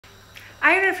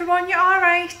Hi everyone, you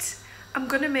alright? I'm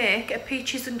going to make a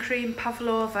peaches and cream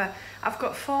pavlova. I've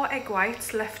got 4 egg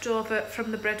whites left over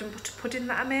from the bread and butter pudding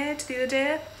that I made the other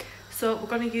day. So we're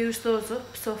going to use those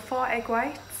up. So 4 egg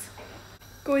whites.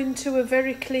 Go into a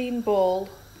very clean bowl.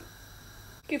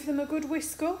 Give them a good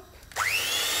whisk up.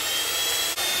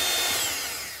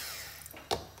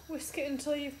 Whisk it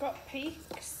until you've got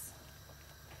peaks.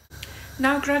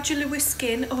 Now gradually whisk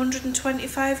in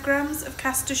 125 grams of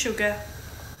caster sugar.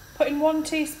 Put in 1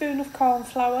 teaspoon of corn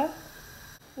flour.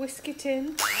 Whisk it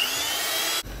in.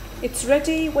 It's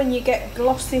ready when you get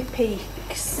glossy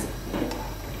peaks.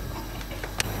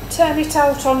 Turn it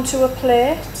out onto a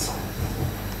plate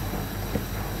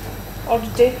or a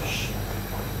dish.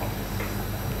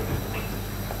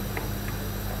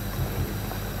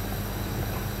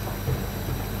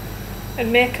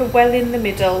 And make a well in the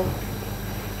middle.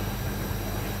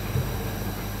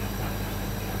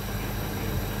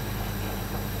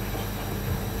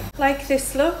 Like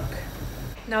this, look.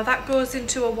 Now that goes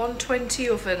into a 120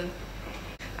 oven.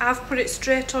 I've put it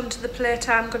straight onto the plate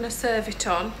I'm going to serve it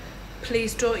on.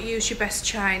 Please don't use your best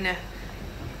china.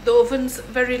 The oven's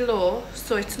very low,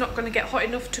 so it's not going to get hot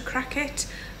enough to crack it,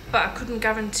 but I couldn't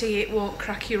guarantee it won't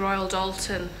crack your Royal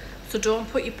Dalton. So don't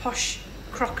put your posh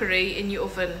crockery in your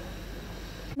oven.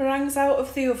 Meringue's out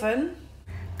of the oven.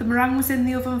 The meringue was in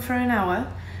the oven for an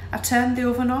hour. I turned the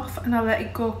oven off and I let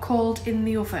it go cold in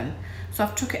the oven. So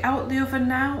I've took it out of the oven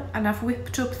now and I've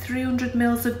whipped up 300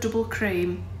 ml of double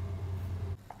cream.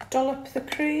 Dollop the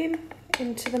cream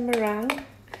into the meringue,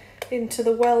 into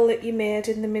the well that you made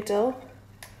in the middle.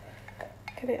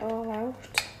 Get it all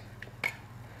out.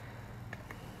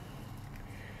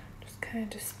 Just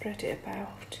kind of spread it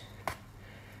about.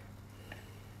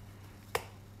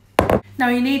 Now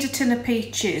you need a tin of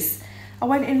peaches. I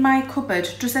went in my cupboard.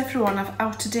 Does everyone have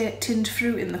out-of-date tinned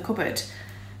fruit in the cupboard?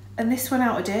 And this went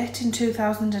out of date in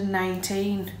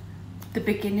 2019, the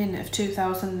beginning of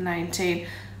 2019.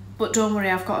 But don't worry,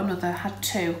 I've got another, had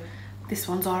 2. This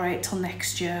one's alright till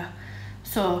next year.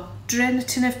 So drain the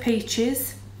tin of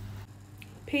peaches.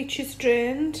 Peaches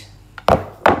drained.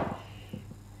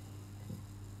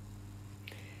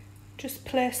 Just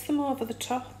place them over the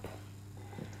top.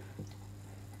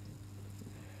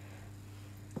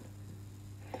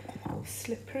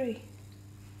 Slippery.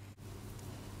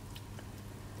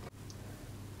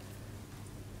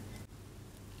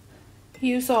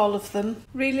 Use all of them.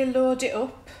 Really load it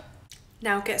up.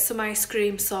 Now get some ice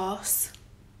cream sauce.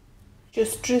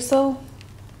 Just drizzle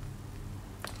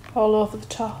all over the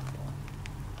top.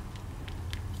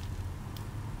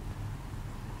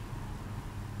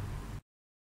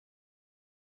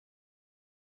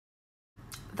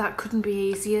 That couldn't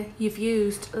be easier. You've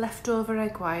used leftover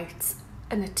egg whites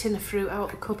and a tin of fruit out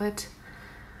of the cupboard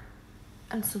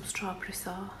and some strawberry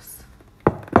sauce.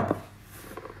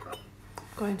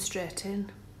 Going straight in.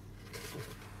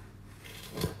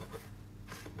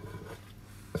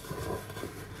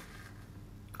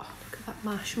 Oh, look at that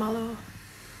marshmallow.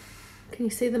 Can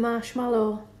you see the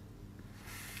marshmallow?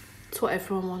 It's what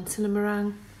everyone wants in a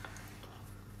meringue.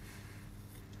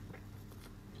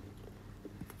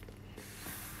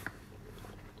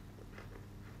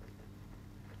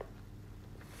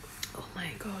 Oh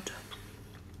my God.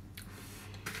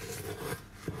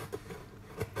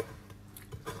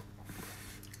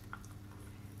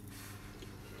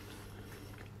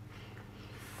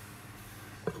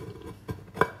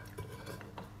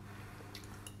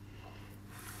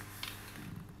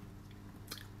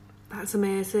 That's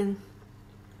amazing.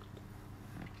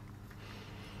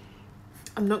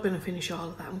 I'm not going to finish all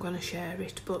of that, I'm going to share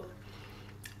it, but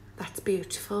that's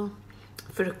beautiful.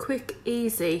 For a quick,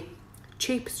 easy,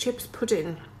 cheap as chips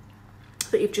pudding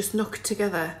that you've just knocked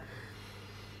together,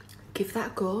 give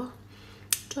that a go.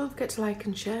 Don't forget to like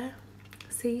and share.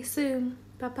 See you soon.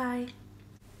 Bye bye.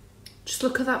 Just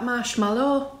look at that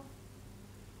marshmallow.